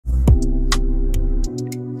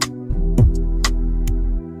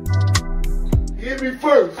me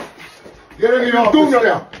first. Get in the office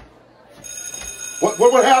now.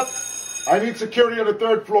 What would happen? I need security on the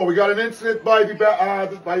 3rd floor. We got an incident by the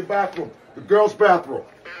bathroom, the girls' bathroom.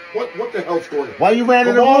 What the hell's going on? Why you ran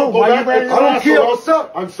in the room? Why you ran in the room? I don't care. What's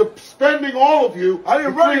up? I'm suspending all of you. I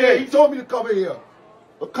didn't run here. He told me to come in here.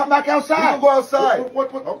 Well, come back outside. You can go outside.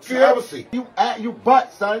 What? Okay, have a seat. You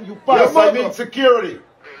butt, son. You butt. Yes, I need security.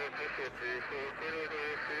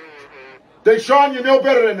 Deshaun, you know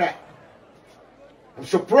better than that. I'm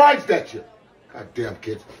surprised at you. Goddamn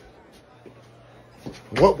kid.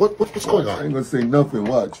 What's going on? I ain't gonna say nothing.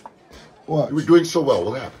 Watch. You were doing so well.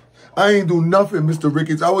 What happened? I ain't do nothing, Mr.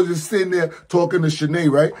 Ricketts. I was just sitting there talking to Shanae,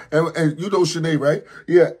 right? And you know Shanae, right?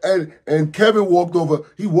 Yeah. And Kevin walked over.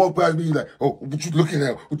 He walked past me. He's like, "Oh, what you looking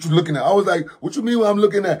at? What you looking at?" I was like, "What you mean what I'm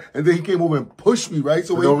looking at?" And then he came over and pushed me, right?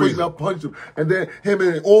 So when he pushed me, I punched him. And then him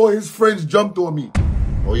and all his friends jumped on me.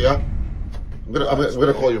 Oh yeah. I'm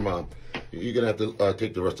gonna call your mom. You're gonna have to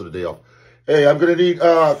take the rest of the day off. Hey, I'm gonna need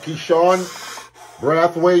Keyshawn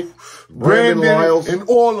Brathwaite, Brandon Lyles, and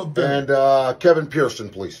all of them, and Kevin Pearson,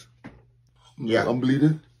 please. Yeah, I'm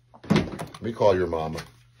bleeding. Let me call your mama.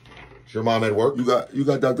 Is your mom at work? You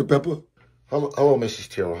got Dr. Pepper? Hello, Mrs.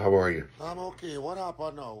 Tyrrell. How are you? I'm okay. What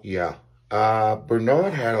happened now? Yeah.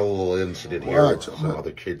 Bernard had a little incident here with some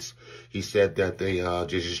other kids. He said that they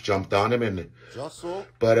just jumped on him and. Just so.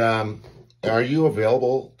 But are you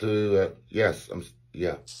available to? Yes.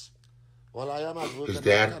 Yeah. Well, I am at work. His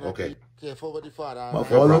dad. Okay. Careful with the father. My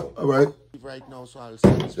father. All right. Right now, so I'll see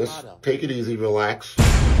his Just father. take it easy, relax.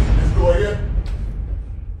 Let's go here.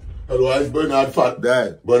 Otherwise, Bernard fat.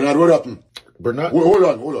 Dad. Bernard, what happened? Bernard. Hold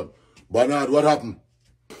on. Bernard, what happened?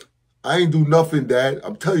 I ain't do nothing, Dad.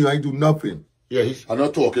 I'm telling you, I ain't do nothing. Yeah, I'm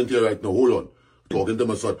not talking to you right now. Hold on. Talking to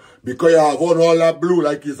my son. Because you have on all that blue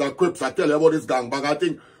like he's a Crips. I tell you about this gangbang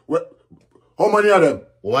thing. How many of them?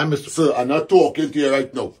 Well, I'm Mr. Sir, I'm not talking to you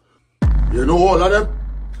right now. You know all of them?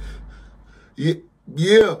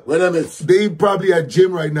 Yeah. Where them is? They probably at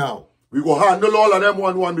gym right now. We go handle all of them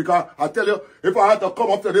one because I tell you, if I had to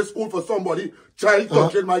come up to this school for somebody, child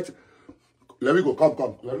touching my... Let me go.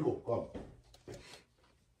 Come. Let me go.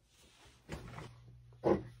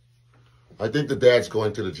 Come. I think the dad's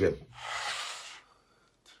going to the gym.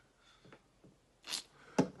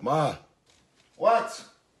 Ma. What?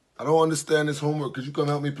 I don't understand this homework. Could you come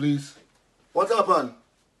help me, please? What happened?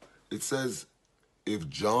 It says, if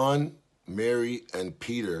John, Mary, and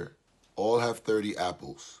Peter all have 30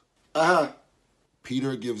 apples,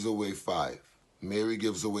 Peter gives away 5. Mary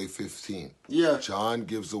gives away 15. Yeah. John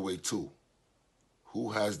gives away 2.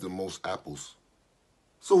 Who has the most apples?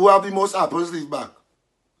 So who have the most apples leave back?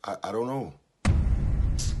 I don't know.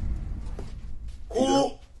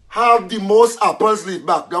 Who have the most apples leave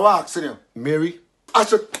back? They were asking him. Mary? I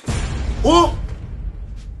said, who?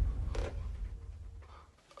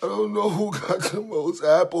 I don't know who got the most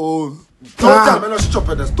apples. Don't tell me no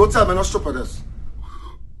stupidness.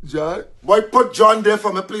 John? Boy, put John there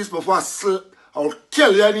for me, please, before I'll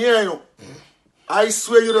kill you in here, you know. I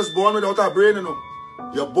swear you're just born without a brain, you know.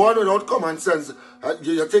 You're born without common sense.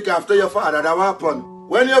 You take after your father, that will happen.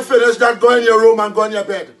 When you finish that, go in your room and go in your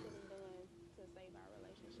bed.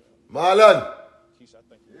 Marlon?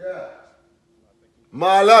 Yeah.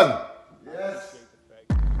 Marlon? Yes.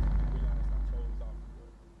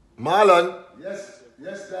 Marlon?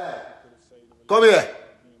 Yes, Dad. Come here.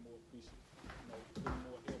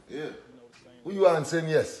 Yeah. Who you answering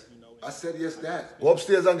yes? I said yes, Dad. Go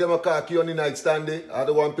upstairs and get my car key on the nightstand there. I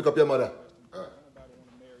don't want to pick up your mother.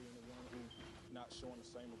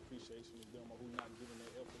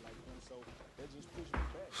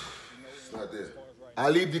 It's not there.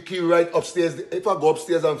 I'll leave the key right upstairs. If I go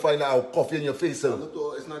upstairs and find out, I'll cough you in your face, sir.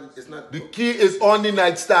 It's not. The key is on the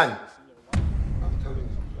nightstand. I'm telling you.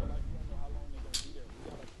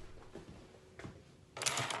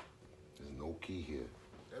 There's no key here.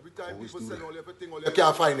 Every time people send all everything, you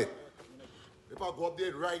can't find it. If I go up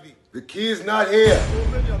there, write it. The key is not here.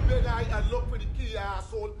 Open your big eye and look for the key,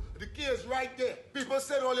 asshole. The key is right there. People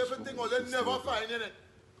send all everything, all they never find in it.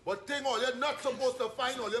 But thing all you're not supposed to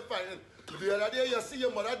find, all you find it. The other day you see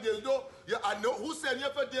your mother dildo. I know who sent you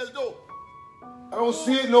for dildo. I don't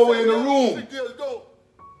see it nowhere in the room. Dildo.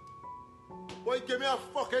 Boy, give me a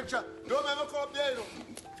fucking shot. Don't ever come up there, you know.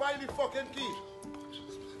 Find the fucking key.